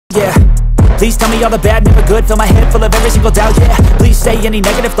Yeah, please tell me all the bad, never good. Fill my head full of every single doubt, yeah. Please say any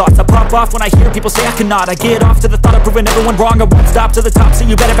negative thoughts. I pop off when I hear people say I cannot. I get off to the thought of proving everyone wrong. I won't stop to the top, so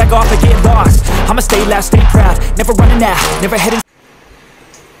you better back off and get lost. I'ma stay loud, stay proud, never running out, never heading.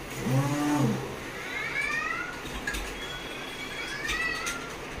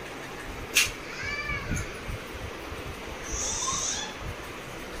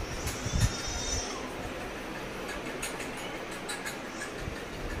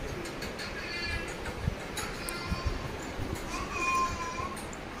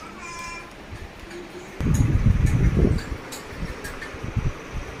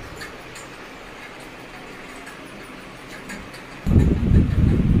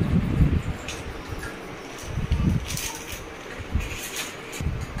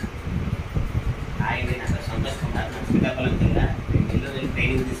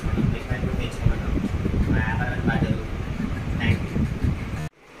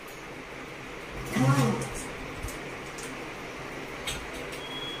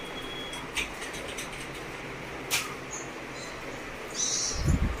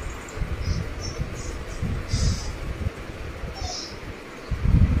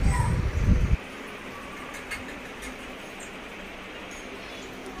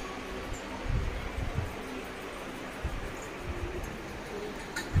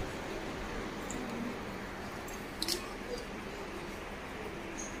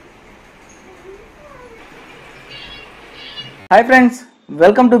 Hi friends,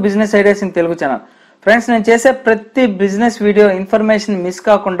 welcome to business ideas in Telugu channel. Friends, నేను చేసే ప్రతి business video information miss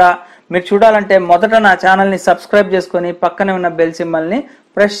కాకుండా మీరు చూడాలంటే మొదట నా ఛానల్ని subscribe చేసుకొని పక్కనే ఉన్న బెల్ సింబల్ని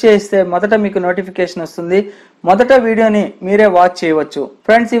ప్రెస్ చేస్తే మొదట మీకు నోటిఫికేషన్ వస్తుంది. మొదట వీడియోని మీరే వాచ్ చేయవచ్చు.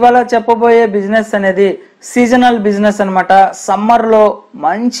 ఫ్రెండ్స్, ఇవాళ చెప్పబోయే బిజినెస్ అనేది సీజనల్ బిజినెస్ అనమాట. సమ్మర్లో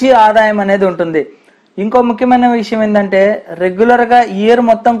మంచి ఆదాయం అనేది ఉంటుంది. ఇంకో ముఖ్యమైన విషయం ఏంటంటే రెగ్యులర్గా ఇయర్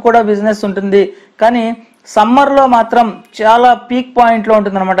మొత్తం కూడా బిజినెస్ ఉంటుంది, కానీ సమ్మర్లో మాత్రం చాలా పీక్ పాయింట్లో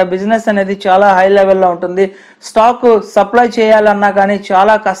ఉంటుంది అనమాట. బిజినెస్ అనేది చాలా హై లెవెల్లో ఉంటుంది. స్టాక్ సప్లై చేయాలన్నా కానీ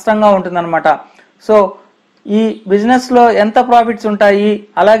చాలా కష్టంగా ఉంటుంది అనమాట. సో ఈ బిజినెస్లో ఎంత ప్రాఫిట్స్ ఉంటాయి,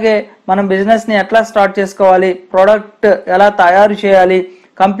 అలాగే మనం బిజినెస్ని ఎట్లా స్టార్ట్ చేసుకోవాలి, ప్రోడక్ట్ ఎలా తయారు చేయాలి,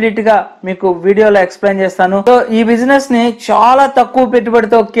 కంప్లీట్గా మీకు వీడియోలో ఎక్స్ప్లెయిన్ చేస్తాను. సో ఈ బిజినెస్ ని చాలా తక్కువ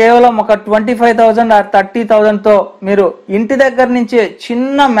పెట్టుబడితో కేవలం ఒక 25,000 ఆర్ 30,000 తో మీరు ఇంటి దగ్గర నుంచే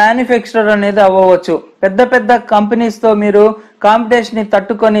చిన్న మ్యానుఫ్యాక్చరర్ అనేది అవ్వవచ్చు. పెద్ద పెద్ద కంపెనీస్ తో మీరు కాంపిటీషన్ ని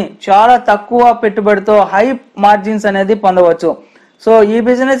తట్టుకొని చాలా తక్కువ పెట్టుబడితో హై మార్జిన్స్ అనేది పొందవచ్చు. సో ఈ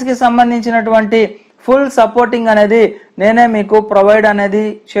బిజినెస్ కి సంబంధించినటువంటి ఫుల్ సపోర్టింగ్ అనేది నేనే మీకు ప్రొవైడ్ అనేది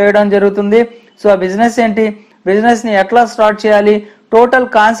చేయడం జరుగుతుంది. సో ఆ బిజినెస్ ఏంటి, బిజినెస్ ని ఎట్లా స్టార్ట్ చేయాలి, టోటల్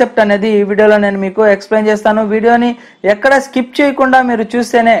కాన్సెప్ట్ అనేది ఈ వీడియోలో నేను మీకు ఎక్స్ప్లెయిన్ చేస్తాను. వీడియోని ఎక్కడ స్కిప్ చేయకుండా మీరు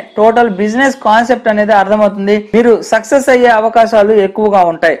చూస్తేనే టోటల్ బిజినెస్ కాన్సెప్ట్ అనేది అర్థమవుతుంది. మీరు సక్సెస్ అయ్యే అవకాశాలు ఎక్కువగా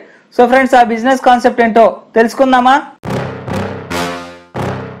ఉంటాయి. సో ఫ్రెండ్స్, ఆ బిజినెస్ కాన్సెప్ట్ ఏంటో తెలుసుకుందామా?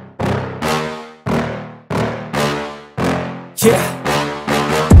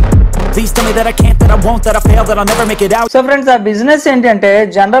 Please tell me that I can't, that I won't, that I fail, that I'll never make it out. So friends, ఆ బిజినెస్ ఏంటంటే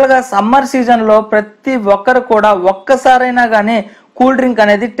జనరల్ గా సమ్మర్ సీజన్ లో ప్రతి ఒక్కరు కూడా ఒక్కసారైనా కానీ కూల్ డ్రింక్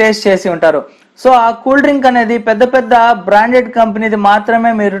అనేది టేస్ట్ చేసి ఉంటారు. సో ఆ కూల్ డ్రింక్ అనేది పెద్ద పెద్ద బ్రాండెడ్ కంపెనీది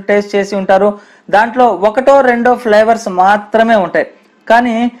మాత్రమే మీరు టేస్ట్ చేసి ఉంటారు. దాంట్లో ఒకటో రెండో ఫ్లేవర్స్ మాత్రమే ఉంటాయి.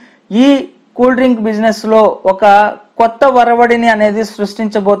 కానీ ఈ కూల్ డ్రింక్ బిజినెస్ లో ఒక కొత్త వరవడిని అనేది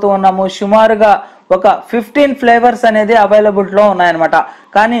సృష్టించబోతూ ఉన్నాము. సుమారుగా ఒక 15 ఫ్లేవర్స్ అనేది అవైలబుల్లో ఉన్నాయన్నమాట.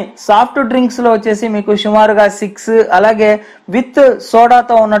 కానీ సాఫ్ట్ డ్రింక్స్ లో వచ్చేసి మీకు సుమారుగా 6, అలాగే విత్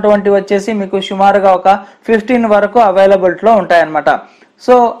సోడాతో ఉన్నటువంటి వచ్చేసి మీకు సుమారుగా ఒక 15 వరకు అవైలబుల్లో ఉంటాయన్నమాట.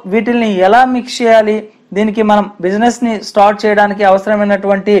 సో వీటిని ఎలా మిక్స్ చేయాలి, దీనికి మనం బిజినెస్ ని స్టార్ట్ చేయడానికి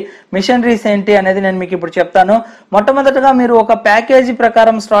అవసరమైనటువంటి మిషనరీస్ ఏంటి అనేది నేను మీకు ఇప్పుడు చెప్తాను. మొట్టమొదటిగా మీరు ఒక ప్యాకేజీ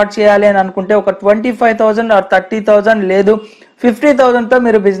ప్రకారం స్టార్ట్ చేయాలి అని అనుకుంటే ఒక 25,000 ఆర్ 30,000 లేదు 50,000 తో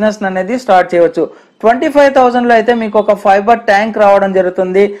మీరు బిజినెస్ అనేది స్టార్ట్ చేయవచ్చు. 25,000 లో అయితే మీకు ఒక ఫైబర్ ట్యాంక్ రావడం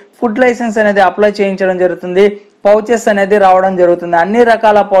జరుగుతుంది, ఫుడ్ లైసెన్స్ అనేది అప్లై చేయించడం జరుగుతుంది, పౌచెస్ అనేది రావడం జరుగుతుంది, అన్ని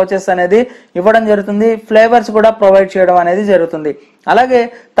రకాల పౌచెస్ అనేది ఇవ్వడం జరుగుతుంది, ఫ్లేవర్స్ కూడా ప్రొవైడ్ చేయడం అనేది జరుగుతుంది. అలాగే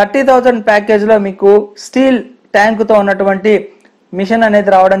 30,000 ప్యాకేజ్ లో మీకు స్టీల్ ట్యాంక్ తో ఉన్నటువంటి మిషన్ అనేది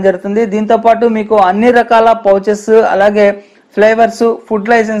రావడం జరుగుతుంది. దీంతో పాటు మీకు అన్ని రకాల పౌచెస్, అలాగే ఫ్లేవర్స్,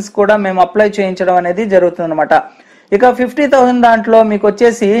 ఫుడ్ లైసెన్స్ కూడా మేము అప్లై చేయించడం అనేది జరుగుతుంది అనమాట. ఇక 50,000 దాంట్లో మీకు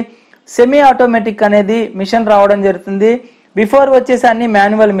వచ్చేసి సెమీ ఆటోమేటిక్ అనేది మిషన్ రావడం జరుగుతుంది. బిఫోర్ వచ్చేసి అన్ని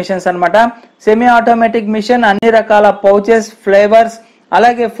మాన్యువల్ మిషన్స్ అనమాట. సెమీ ఆటోమేటిక్ మిషన్ అన్ని రకాల పౌచెస్, ఫ్లేవర్స్,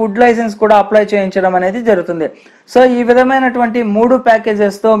 అలాగే ఫుడ్ లైసెన్స్ కూడా అప్లై చేయించడం అనేది జరుగుతుంది. సో ఈ విధమైనటువంటి 3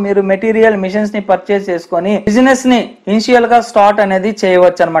 ప్యాకేజెస్ తో మీరు మెటీరియల్ మిషన్స్ ని పర్చేస్ చేసుకొని బిజినెస్ ని ఇనిషియల్ గా స్టార్ట్ అనేది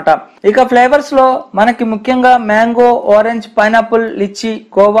చేయవచ్చు అనమాట. ఇక ఫ్లేవర్స్ లో మనకి ముఖ్యంగా మ్యాంగో, ఆరెంజ్, పైనాపిల్, లిచ్చి,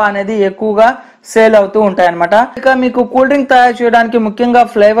 గోవా అనేది ఎక్కువగా సేల్ అవుతూ ఉంటాయి అనమాట. ఇక మీకు కూల్ డ్రింక్ తయారు చేయడానికి ముఖ్యంగా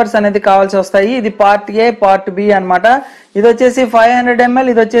ఫ్లేవర్స్ అనేది కావాల్సి వస్తాయి. ఇది పార్ట్ ఏ, పార్ట్ బి అనమాట. ఇది వచ్చేసి 500 ml,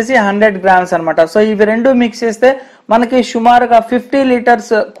 ఇది వచ్చేసి 100 grams అనమాట. సో ఇవి రెండు మిక్స్ చేస్తే మనకి సుమారుగా 50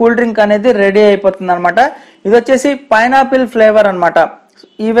 లీటర్స్ కూల్ డ్రింక్ అనేది రెడీ అయిపోతుంది అనమాట. ఇది వచ్చేసి పైనాపిల్ ఫ్లేవర్ అనమాట.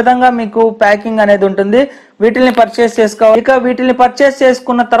 ఈ విధంగా మీకు ప్యాకింగ్ అనేది ఉంటుంది. వీటిని పర్చేస్ చేసుకోవాలి. ఇక వీటిని పర్చేస్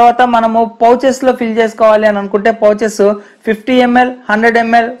చేసుకున్న తర్వాత మనము పౌచెస్ లో ఫిల్ చేసుకోవాలి అని అనుకుంటే pouches 50 ml, 100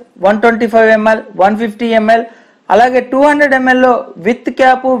 ml, 125 ml, 150 ml, అలాగే 200 ml లో విత్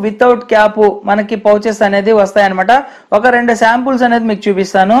క్యాప్, వితౌట్ క్యాప్ మనకి పౌచెస్ అనేది వస్తాయన్నమాట. ఒక 2 శాంపుల్స్ అనేది మీకు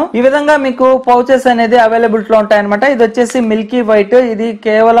చూపిస్తాను. ఈ విధంగా మీకు పౌచెస్ అనేది అవైలబిలిటీ లో ఉంటాయన్నమాట. ఇది వచ్చేసి మిల్కీ వైట్. ఇది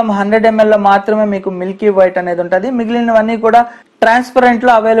కేవలం 100 ml లో మాత్రమే మీకు మిల్కీ వైట్ అనేది ఉంటుంది. మిగిలినవన్నీ కూడా ట్రాన్స్పరెంట్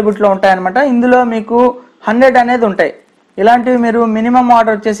లో అవైలబిలిటీ లో ఉంటాయన్నమాట. ఇందులో మీకు 100 అనేది ఉంటాయి. ఇలాంటివి మీరు మినిమం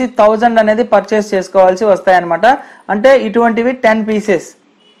ఆర్డర్ వచ్చేసి 1000 అనేది పర్చేస్ చేసుకోవాల్సి వస్తాయన్నమాట. అంటే ఇటువంటివి 10 పీసెస్.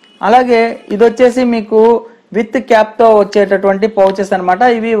 అలాగే ఇది వచ్చేసి మీకు విత్ క్యాప్ తో వచ్చేటటువంటి పౌచెస్ అనమాట.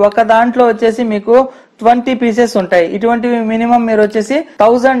 ఇవి ఒక దాంట్లో వచ్చేసి మీకు 20 పీసెస్ ఉంటాయి. ఇటువంటివి మినిమం మీరు వచ్చేసి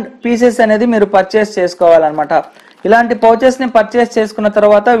 1000 పీసెస్ అనేది మీరు పర్చేస్ చేసుకోవాలన్నమాట. ఇలాంటి పౌచెస్ ని పర్చేస్ చేసుకున్న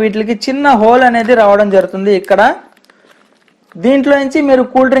తర్వాత వీటికి చిన్న హోల్ అనేది రావడం జరుగుతుంది ఇక్కడ. దీంట్లో నుంచి మీరు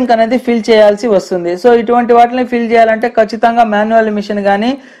కూల్ డ్రింక్ అనేది ఫిల్ చేయాల్సి వస్తుంది. సో ఇటువంటి వాటిని ఫిల్ చేయాలంటే ఖచ్చితంగా మాన్యువల్ మిషన్ కానీ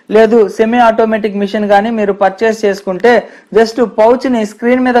లేదు సెమీ ఆటోమేటిక్ మిషన్ కానీ మీరు పర్చేస్ చేసుకుంటే జస్ట్ పౌచ్ ని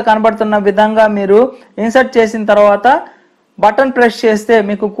స్క్రీన్ మీద కనబడుతున్న విధంగా మీరు ఇన్సర్ట్ చేసిన తర్వాత బటన్ ప్రెస్ చేస్తే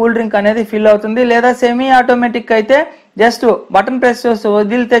మీకు కూల్ డ్రింక్ అనేది ఫిల్ అవుతుంది. లేదా సెమీ ఆటోమేటిక్ అయితే జస్ట్ బటన్ ప్రెస్ చేసి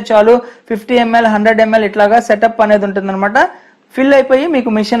వదిలితే చాలు 50 ml, 100 ml ఇట్లాగా సెటప్ అనేది ఉంటుంది అనమాట. ఫిల్ అయిపోయి మీకు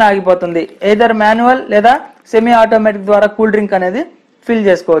మిషన్ ఆగిపోతుంది. ఎయిదర్ మాన్యువల్ లేదా సెమీ ఆటోమేటిక్ ద్వారా కూల్ డ్రింక్ అనేది ఫిల్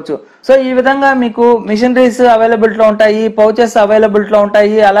చేసుకోవచ్చు. సో ఈ విధంగా మీకు మిషనరీస్ అవైలబిలిటీలో ఉంటాయి, పౌచెస్ అవైలబిలిటీలో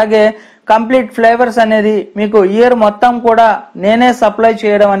ఉంటాయి. అలాగే కంప్లీట్ ఫ్లేవర్స్ అనేది మీకు ఇయర్ మొత్తం కూడా నేనే సప్లై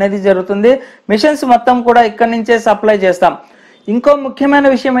చేయడం అనేది జరుగుతుంది. మిషన్స్ మొత్తం కూడా ఇక్కడి నుంచే సప్లై చేస్తాం. ఇంకో ముఖ్యమైన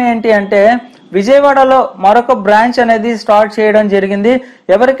విషయం ఏంటి అంటే విజయవాడలో మరొక బ్రాంచ్ అనేది స్టార్ట్ చేయడం జరిగింది.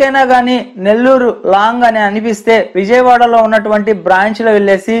 ఎవరికైనా కానీ నెల్లూరు లాంగ్ అని అనిపిస్తే విజయవాడలో ఉన్నటువంటి బ్రాంచ్ లో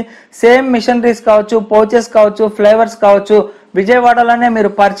వెళ్ళేసి సేమ్ మిషనరీస్ కావచ్చు, పౌచెస్ కావచ్చు, ఫ్లేవర్స్ కావచ్చు విజయవాడలోనే మీరు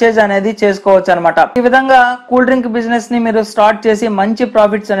పర్చేజ్ అనేది చేసుకోవచ్చు అనమాట. ఈ విధంగా కూల్ డ్రింక్ బిజినెస్ ని మీరు స్టార్ట్ చేసి మంచి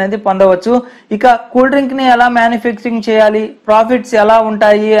ప్రాఫిట్స్ అనేది పొందవచ్చు. ఇక కూల్ డ్రింక్ ని ఎలా మ్యానుఫ్యాక్చరింగ్ చేయాలి, ప్రాఫిట్స్ ఎలా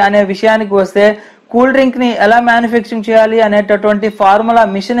ఉంటాయి అనే విషయానికి వస్తే కూల్ డ్రింక్ ని ఎలా మ్యానుఫ్యాక్చరింగ్ చేయాలి అనేటటువంటి ఫార్ములా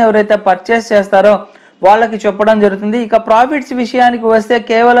మిషన్ ఎవరైతే పర్చేస్ చేస్తారో వాళ్ళకి చెప్పడం జరుగుతుంది. ఇక ప్రాఫిట్స్ విషయానికి వస్తే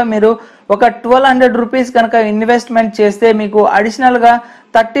కేవలం మీరు ఒక 1200 రూపీస్ కనుక ఇన్వెస్ట్మెంట్ చేస్తే మీకు అడిషనల్ గా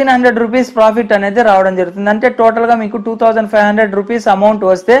 1300 రూపీస్ ప్రాఫిట్ అనేది రావడం జరుగుతుంది. అంటే టోటల్ గా మీకు 2500 రూపీస్ అమౌంట్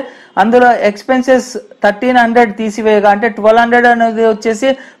వస్తే అందులో ఎక్స్పెన్సెస్ 1300 తీసివేయగా అంటే 1200 అనేది వచ్చేసి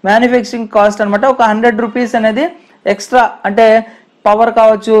మ్యానుఫ్యాక్చరింగ్ కాస్ట్ అనమాట. ఒక 100 రూపీస్ అనేది ఎక్స్ట్రా అంటే పవర్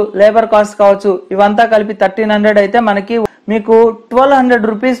కావచ్చు, లేబర్ కాస్ట్ కావచ్చు, ఇవంతా కలిపి 1300 అయితే మనకి మీకు 1200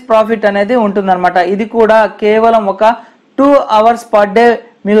 రూపీస్ ప్రాఫిట్ అనేది ఉంటుందన్నమాట. ఇది కూడా కేవలం ఒక 2 hours పర్ డే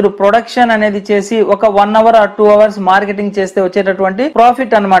మీరు ప్రొడక్షన్ అనేది చేసి ఒక 1 hour or 2 hours మార్కెటింగ్ చేస్తే వచ్చేటటువంటి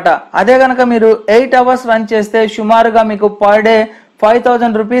ప్రాఫిట్ అనమాట. అదే గనక మీరు 8 hours రన్ చేస్తే సుమారుగా మీకు పర్ డే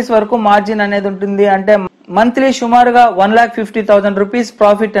 5000 రూపీస్ వరకు మార్జిన్ అనేది ఉంటుంది. అంటే మంత్లీ సుమారుగా 1,50,000 రూపీస్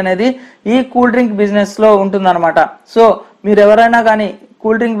ప్రాఫిట్ అనేది ఈ కూల్ డ్రింక్ బిజినెస్ లో ఉంటుందన్నమాట. సో మీరు ఎవరైనా కానీ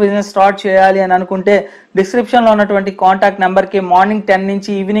కూల్ డ్రింక్ బిజినెస్ స్టార్ట్ చేయాలి అని అనుకుంటే డిస్క్రిప్షన్ లో ఉన్నటువంటి కాంటాక్ట్ నెంబర్ కి మార్నింగ్ 10 నుంచి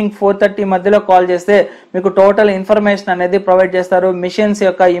ఈవినింగ్ 4:30 మధ్యలో కాల్ చేస్తే మీకు టోటల్ ఇన్ఫర్మేషన్ అనేది ప్రొవైడ్ చేస్తారు. మిషన్స్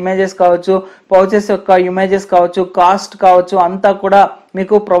యొక్క ఇమేజెస్ కావచ్చు, పౌచెస్ యొక్క ఇమేజెస్ కావచ్చు, కాస్ట్ కావచ్చు అంతా కూడా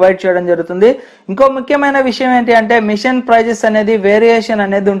మీకు ప్రొవైడ్ చేయడం జరుగుతుంది. ఇంకో ముఖ్యమైన విషయం ఏంటి అంటే మిషన్ ప్రైజెస్ అనేది వేరియేషన్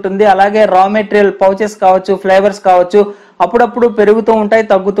అనేది ఉంటుంది. అలాగే రా మెటీరియల్ పౌచెస్ కావచ్చు, ఫ్లేవర్స్ కావచ్చు అప్పుడప్పుడు పెరుగుతూ ఉంటాయి,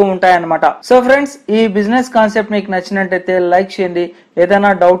 తగ్గుతూ ఉంటాయి అన్నమాట. సో ఫ్రెండ్స్, ఈ బిజినెస్ కాన్సెప్ట్ మీకు నచ్చినట్టయితే లైక్ చేయండి.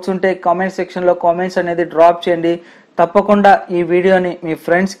 ఏదైనా డౌట్స్ ఉంటే కామెంట్ సెక్షన్ లో కామెంట్స్ అనేది డ్రాప్ చేయండి. తప్పకుండా ఈ వీడియోని మీ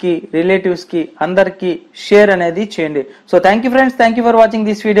ఫ్రెండ్స్ కి, రిలేటివ్స్ కి అందరికి షేర్ అనేది చేయండి. So thank you friends, thank you for watching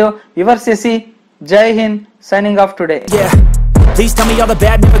this video. Your Shashi, జై Hind, signing off today. Please tell me all the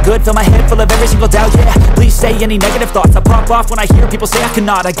bad, never good. Fill my head full of every single doubt, yeah. Please say any negative thoughts. I pop off when I hear people say I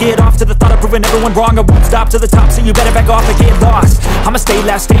cannot. I get off to the thought of proving everyone wrong. I won't stop to the top, so you better back off and get lost. I'ma stay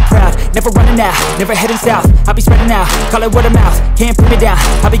loud, stay proud, never running out, never heading south. I'll be spreading out, call it word of mouth. Can't put me down,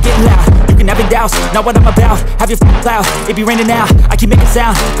 I'll be getting loud. You can have your doubts, know what I'm about. Have your cloud, it be raining now. I keep making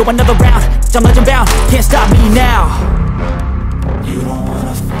sound, go another round. I'm legend bound, can't stop me now. You don't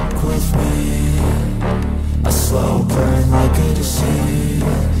wanna fuck with me. A slow burn like me to see.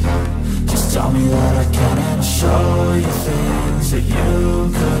 Just tell me that I can and I'll show you things that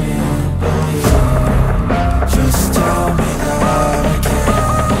you couldn't believe. Just tell me that I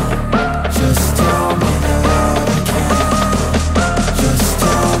can. Just tell me that I can. Just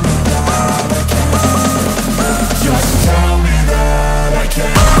tell me that I can. Just tell me that I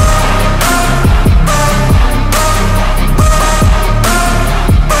can.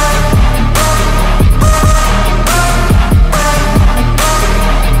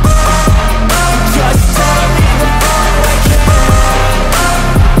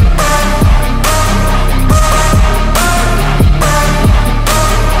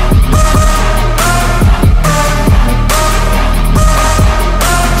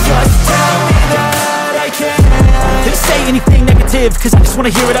 Anything negative, cause I just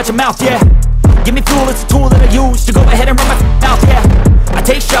wanna hear it out your mouth, yeah. Give me fuel, it's a tool that I use to go ahead and run my mouth, yeah. I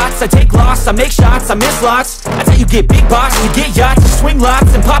take shots, I take loss, I make shots, I miss lots. That's how you get big boss, you get yachts, you swing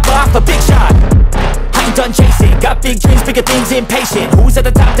lots and pop off a big shot. I ain't done chasing, got big dreams, bigger things, impatient. Who's at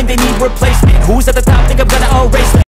the top think they need replacement? Who's at the top think I'm gonna erase them?